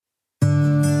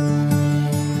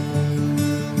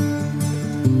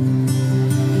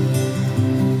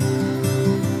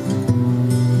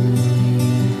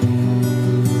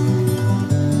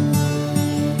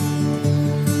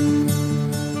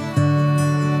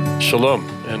Shalom,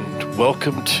 and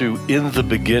welcome to In the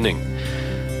Beginning.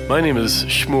 My name is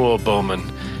Shmuel Bowman,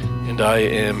 and I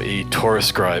am a Torah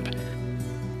scribe.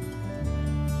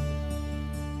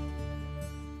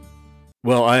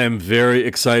 Well, I am very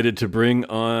excited to bring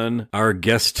on our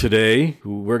guest today.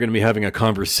 We're going to be having a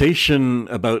conversation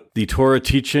about the Torah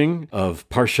teaching of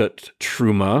Parshat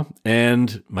Truma,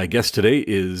 and my guest today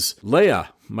is Leah,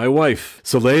 my wife.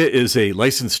 So Leah is a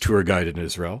licensed tour guide in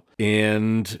Israel,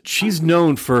 and she's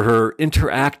known for her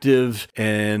interactive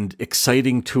and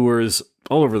exciting tours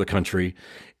all over the country.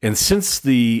 And since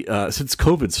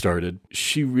COVID started,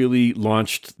 she really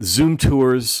launched Zoom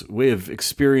tours, way of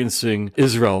experiencing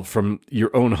Israel from your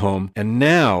own home. And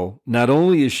now, not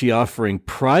only is she offering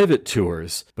private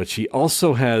tours, but she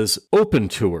also has open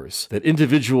tours that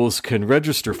individuals can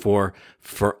register for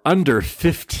under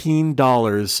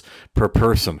 $15 per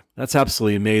person. That's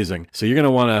absolutely amazing. So you're going to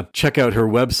want to check out her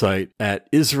website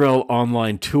at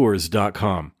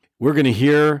israelonlinetours.com. We're going to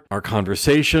hear our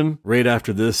conversation right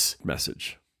after this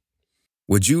message.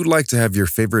 Would you like to have your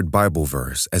favorite Bible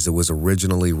verse as it was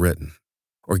originally written?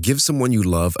 Or give someone you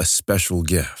love a special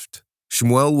gift?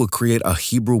 Shmuel will create a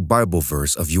Hebrew Bible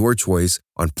verse of your choice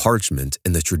on parchment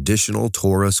in the traditional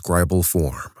Torah scribal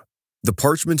form. The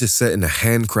parchment is set in a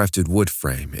handcrafted wood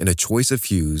frame in a choice of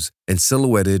hues and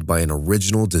silhouetted by an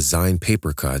original design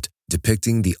paper cut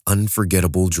depicting the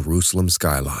unforgettable Jerusalem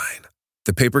skyline.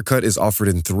 The paper cut is offered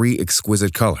in 3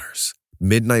 exquisite colors: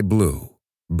 midnight blue,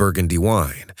 burgundy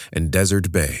wine, and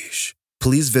desert beige.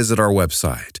 Please visit our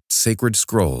website,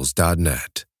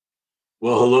 sacredscrolls.net.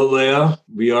 Well, hello, Leah.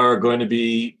 We are going to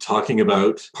be talking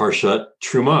about Parshat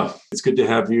Truma. It's good to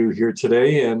have you here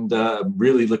today, and I'm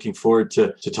really looking forward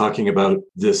to talking about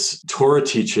this Torah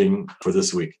teaching for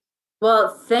this week.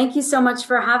 Well, thank you so much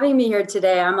for having me here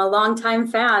today. I'm a longtime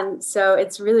fan, so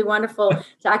it's really wonderful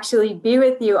to actually be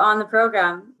with you on the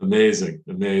program. Amazing.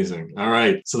 All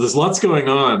right. So there's lots going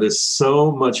on. There's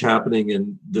so much happening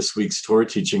in this week's Torah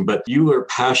teaching, but you are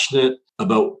passionate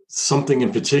about something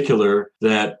in particular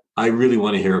that I really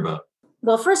want to hear about.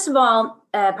 Well, first of all,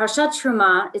 Parshat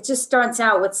Truma, it just starts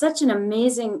out with such an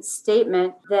amazing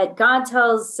statement that God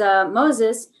tells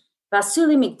Moses,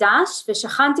 "Vasuli mikdash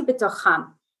v'shachanti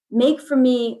b'tocham." Make for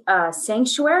me a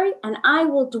sanctuary and I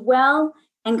will dwell.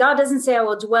 And God doesn't say I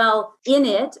will dwell in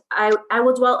it. I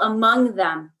will dwell among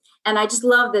them. And I just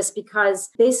love this because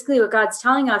basically what God's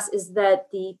telling us is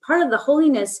that the part of the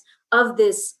holiness of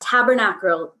this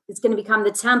tabernacle is going to become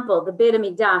the temple, the Beit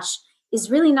HaMikdash,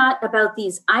 is really not about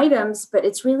these items, but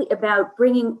it's really about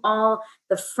bringing all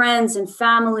the friends and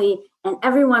family and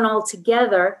everyone all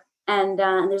together. And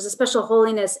there's a special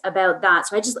holiness about that.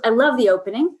 So I love the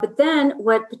opening. But then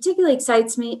what particularly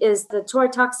excites me is the Torah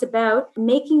talks about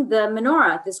making the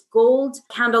menorah, this gold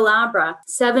candelabra,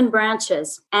 7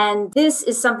 branches. And this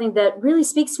is something that really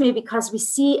speaks to me because we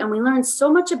see and we learn so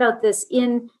much about this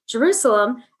in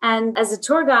Jerusalem. And as a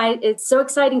tour guide, it's so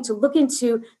exciting to look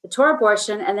into the Torah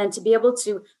portion and then to be able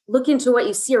to look into what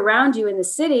you see around you in the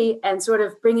city and sort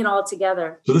of bring it all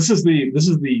together. So this is the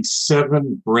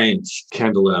 7-branch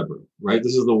candelabra, right?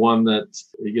 This is the one that,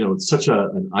 it's such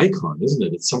an icon, isn't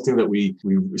it? It's something that we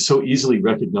so easily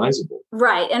recognizable.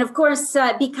 Right. And of course,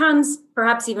 it becomes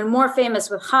perhaps even more famous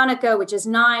with Hanukkah, which is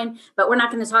 9, but we're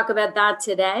not going to talk about that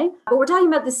today. But we're talking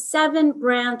about the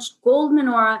 7-branch gold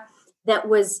menorah that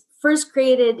was first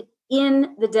created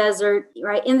in the desert,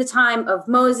 right, in the time of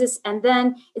Moses. And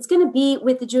then it's going to be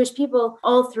with the Jewish people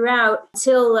all throughout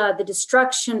until the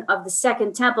destruction of the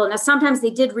Second Temple. Now, sometimes they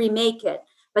did remake it,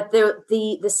 but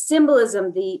the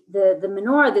symbolism, the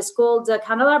menorah, this gold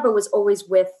candelabra was always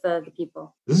with the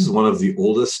people. This is one of the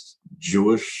oldest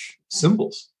Jewish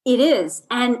symbols. It is.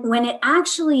 And when it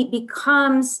actually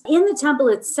becomes in the temple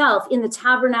itself, in the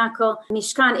tabernacle,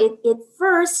 Mishkan,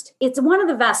 it's one of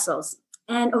the vessels.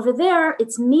 And over there,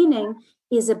 its meaning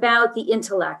is about the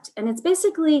intellect. And it's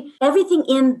basically everything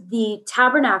in the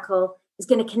tabernacle is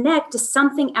going to connect to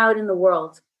something out in the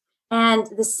world. And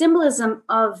the symbolism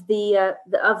of the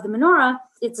menorah,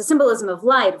 it's a symbolism of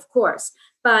light, of course.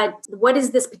 But what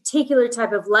is this particular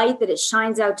type of light that it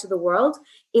shines out to the world?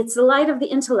 It's the light of the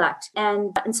intellect.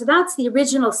 And so that's the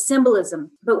original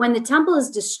symbolism. But when the temple is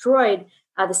destroyed,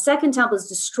 the Second Temple is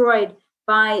destroyed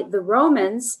by the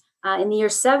Romans in the year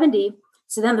 70.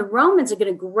 So then the Romans are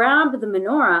going to grab the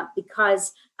menorah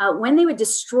because when they would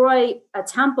destroy a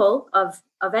temple of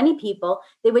any people,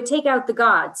 they would take out the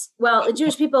gods. Well, the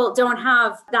Jewish people don't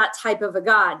have that type of a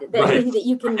god that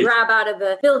you can grab out of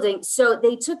the building. So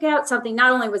they took out something.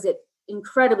 Not only was it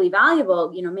incredibly valuable,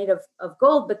 made of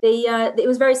gold, but it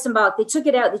was very symbolic. They took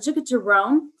it out. They took it to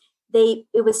Rome.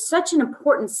 it was such an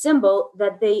important symbol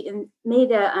that they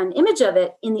made an image of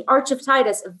it in the Arch of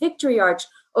Titus, a victory arch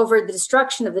over the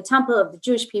destruction of the temple of the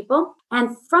Jewish people.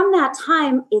 And from that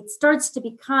time, it starts to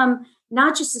become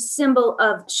not just a symbol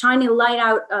of shining a light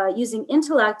out using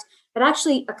intellect, but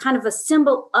actually a kind of a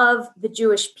symbol of the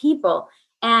Jewish people.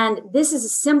 And this is a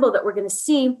symbol that we're going to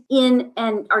see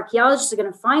and archaeologists are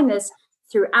going to find this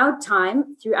throughout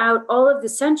time, throughout all of the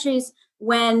centuries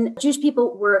when Jewish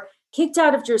people were kicked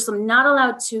out of Jerusalem, not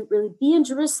allowed to really be in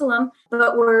Jerusalem,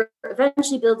 but were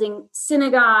eventually building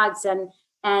synagogues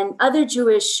and other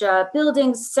Jewish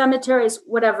buildings, cemeteries,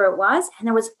 whatever it was. And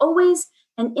there was always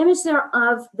an image there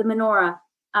of the menorah.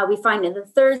 We find in the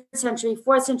 3rd century,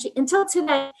 4th century, until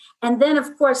today. And then,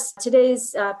 of course,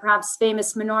 today's perhaps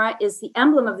famous menorah is the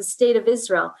emblem of the state of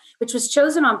Israel, which was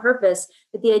chosen on purpose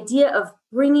with the idea of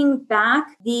bringing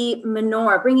back the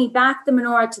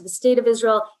menorah to the state of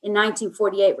Israel in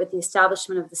 1948 with the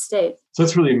establishment of the state. So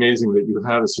it's really amazing that you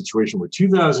have a situation where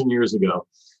 2,000 years ago,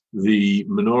 the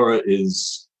menorah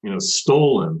is,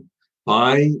 stolen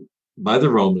by the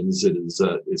Romans. It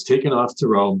is taken off to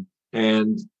Rome,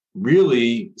 and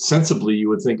really sensibly you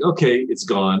would think, okay, it's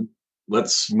gone.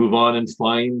 Let's move on and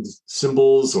find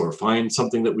symbols or find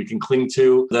something that we can cling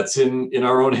to that's in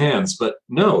our own hands. But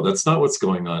no, that's not what's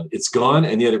going on. It's gone,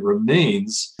 and yet it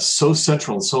remains so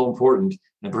central and so important.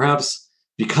 And perhaps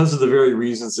because of the very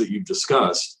reasons that you've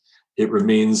discussed, it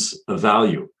remains a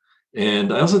value.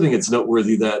 And I also think it's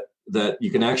noteworthy that you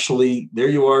can actually, there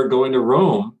you are going to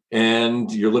Rome,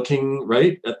 and you're looking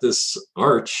right at this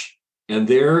arch, and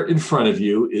there in front of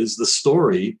you is the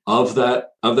story of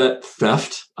that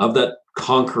theft, of that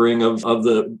conquering of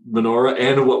the menorah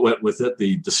and what went with it,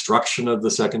 the destruction of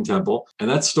the Second Temple. And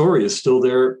that story is still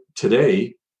there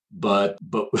today, but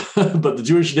the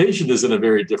Jewish nation is in a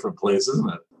very different place,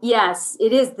 isn't it? Yes,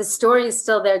 it is. The story is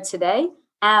still there today.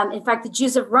 In fact, the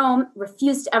Jews of Rome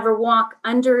refused to ever walk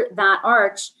under that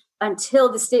arch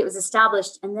until the state was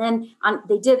established. And then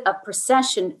they did a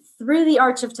procession through the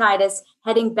Arch of Titus,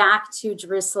 heading back to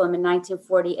Jerusalem in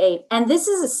 1948. And this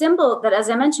is a symbol that, as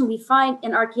I mentioned, we find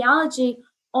in archaeology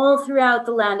all throughout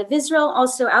the land of Israel,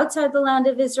 also outside the land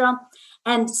of Israel.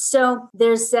 And so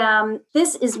there's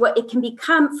this is what it can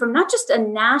become from not just a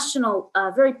national,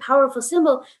 very powerful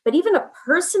symbol, but even a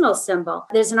personal symbol.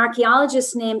 There's an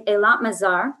archaeologist named Eilat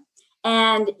Mazar,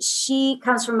 and she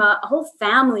comes from a whole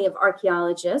family of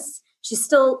archaeologists. She's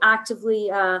still actively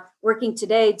working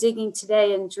today, digging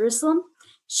today in Jerusalem.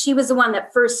 She was the one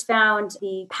that first found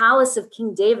the palace of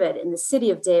King David in the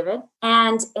city of David.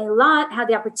 And Eilat had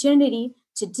the opportunity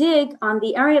to dig on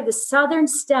the area of the southern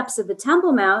steps of the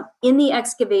Temple Mount in the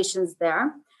excavations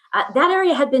there. That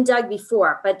area had been dug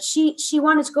before, but she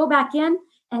wanted to go back in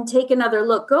and take another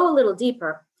look, go a little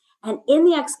deeper. And in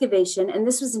the excavation, and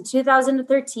this was in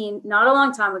 2013, not a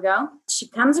long time ago, she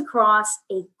comes across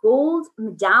a gold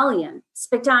medallion,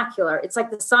 spectacular. It's like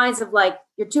the size of like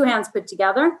your two hands put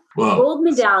together. Wow. Gold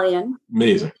medallion.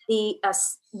 Amazing.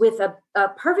 With a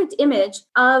perfect image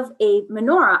of a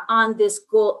menorah on this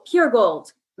gold, pure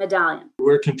gold medallion.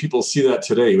 Where can people see that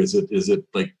today? Is it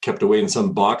like kept away in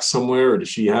some box somewhere, or does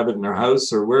she have it in her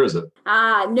house, or where is it?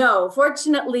 No,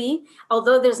 fortunately,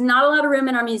 although there's not a lot of room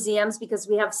in our museums because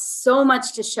we have so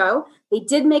much to show, they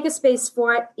did make a space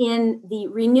for it in the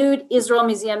renewed Israel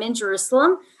Museum in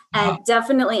Jerusalem. And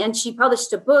definitely, and she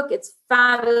published a book. It's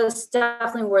fabulous,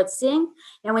 definitely worth seeing.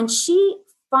 And when she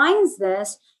finds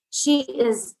this, she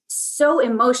is so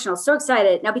emotional, so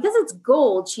excited. Now, because it's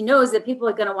gold, she knows that people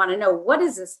are going to want to know, what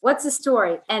is this? What's the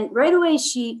story? And right away,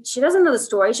 she doesn't know the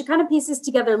story. She kind of pieces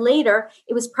together later.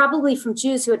 It was probably from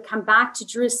Jews who had come back to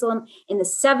Jerusalem in the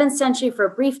 7th century for a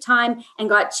brief time and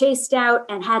got chased out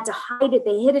and had to hide it.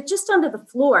 They hid it just under the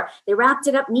floor. They wrapped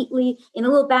it up neatly in a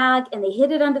little bag and they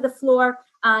hid it under the floor.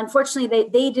 Unfortunately,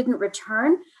 they didn't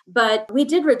return, but we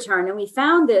did return, and we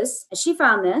found this. She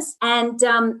found this, and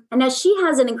now she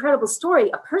has an incredible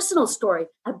story, a personal story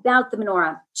about the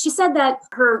menorah. She said that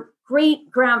her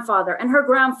great grandfather and her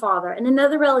grandfather and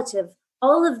another relative,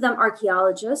 all of them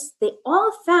archaeologists, they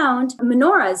all found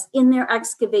menorahs in their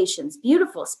excavations.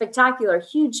 Beautiful, spectacular,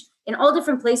 huge, in all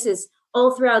different places,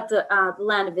 all throughout the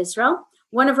land of Israel.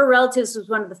 One of her relatives was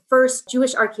one of the first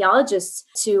Jewish archaeologists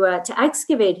to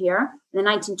excavate here in the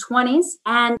 1920s.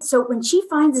 And so when she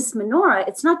finds this menorah,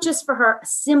 it's not just for her a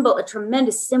symbol, a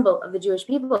tremendous symbol of the Jewish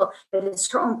people, but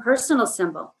it's her own personal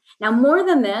symbol. Now, more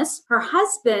than this, her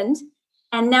husband,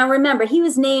 and now remember, he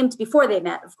was named before they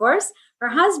met, of course. Her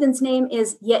husband's name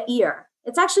is Yair.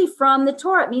 It's actually from the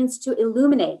Torah. It means to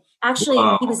illuminate. Actually,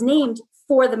 wow. He was named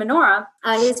for the menorah.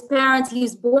 His parents, he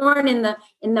was born in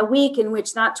the week in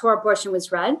which that Torah portion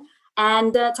was read.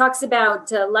 and talks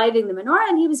about lighting the menorah,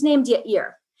 and he was named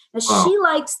Yair. Now, she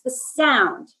likes the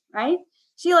sound, right?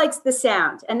 She likes the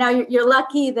sound. And now you're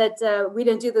lucky that we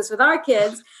didn't do this with our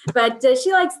kids, but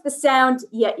she likes the sound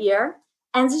Yair.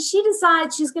 And so she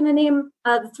decides she's going to name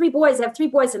the three boys. I have three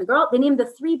boys and a girl. They named the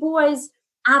three boys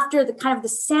after the kind of the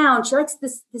sound. She likes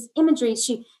this imagery.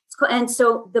 And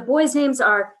so the boys' names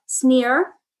are Snir,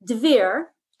 Dvir,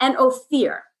 and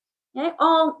Ophir. Okay?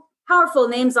 All powerful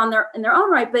names in their own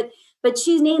right, but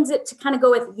she names it to kind of go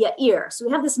with Yair. So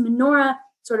we have this menorah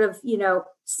sort of,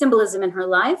 symbolism in her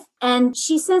life. And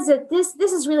she says that this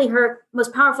is really her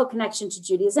most powerful connection to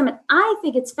Judaism. And I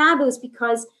think it's fabulous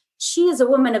because she is a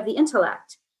woman of the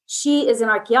intellect. She is an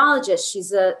archaeologist.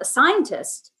 She's a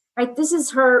scientist, right? This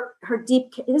is her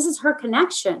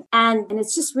connection. And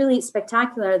it's just really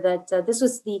spectacular that this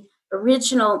was the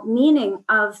original meaning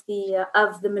of the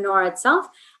menorah itself,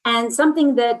 and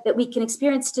something that we can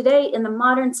experience today in the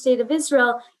modern state of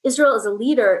Israel. Israel is a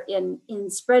leader in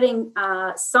spreading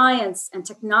science and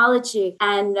technology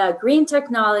and green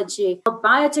technology,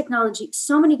 biotechnology.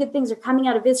 So many good things are coming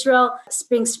out of Israel,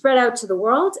 being spread out to the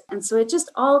world, and so it just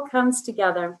all comes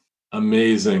together.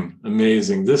 Amazing.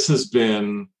 This has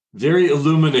been very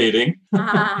illuminating.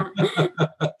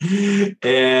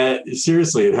 And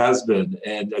seriously, it has been.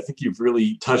 And I think you've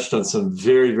really touched on some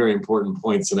very, very important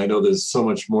points. And I know there's so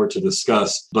much more to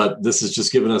discuss, but this has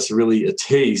just given us really a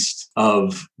taste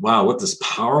of, wow, what this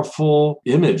powerful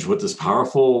image, what this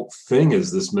powerful thing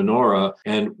is, this menorah,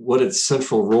 and what its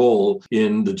central role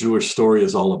in the Jewish story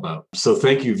is all about. So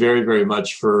thank you very, very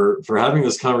much for having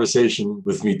this conversation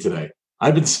with me today.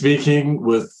 I've been speaking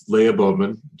with Leah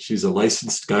Bowman. She's a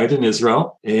licensed guide in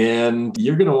Israel, and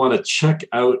you're going to want to check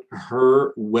out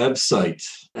her website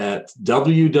at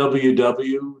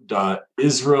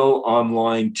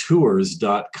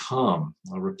www.israelonlinetours.com.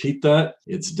 I'll repeat that.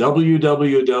 It's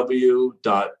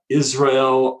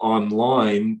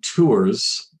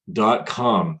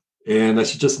www.israelonlinetours.com. And I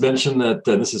should just mention that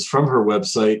this is from her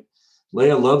website.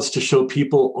 Leah loves to show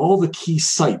people all the key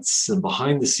sites and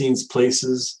behind-the-scenes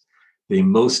places they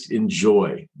most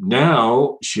enjoy.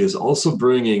 Now, she is also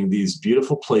bringing these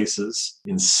beautiful places,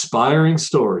 inspiring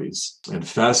stories, and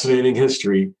fascinating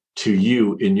history to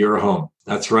you in your home.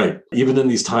 That's right. Even in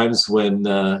these times when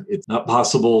it's not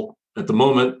possible at the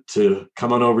moment to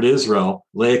come on over to Israel,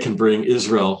 Leah can bring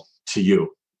Israel to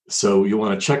you. So you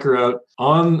want to check her out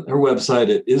on her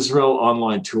website at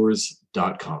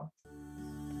israelonlinetours.com.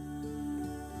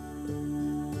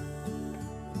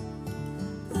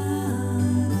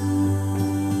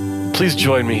 Please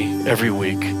join me every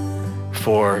week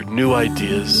for new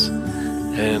ideas,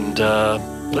 and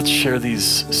let's share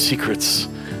these secrets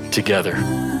together.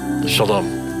 Shalom.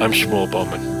 I'm Shmuel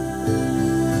Bowman.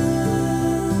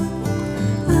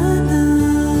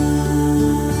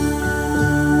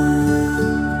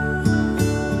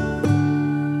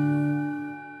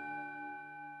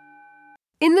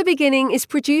 In the Beginning is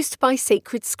produced by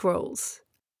Sacred Scrolls.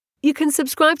 You can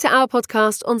subscribe to our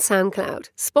podcast on SoundCloud,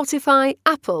 Spotify,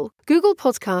 Apple, Google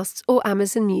Podcasts, or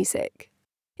Amazon Music.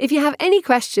 If you have any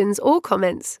questions or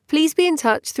comments, please be in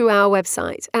touch through our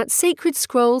website at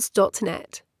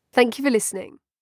sacredscrolls.net. Thank you for listening.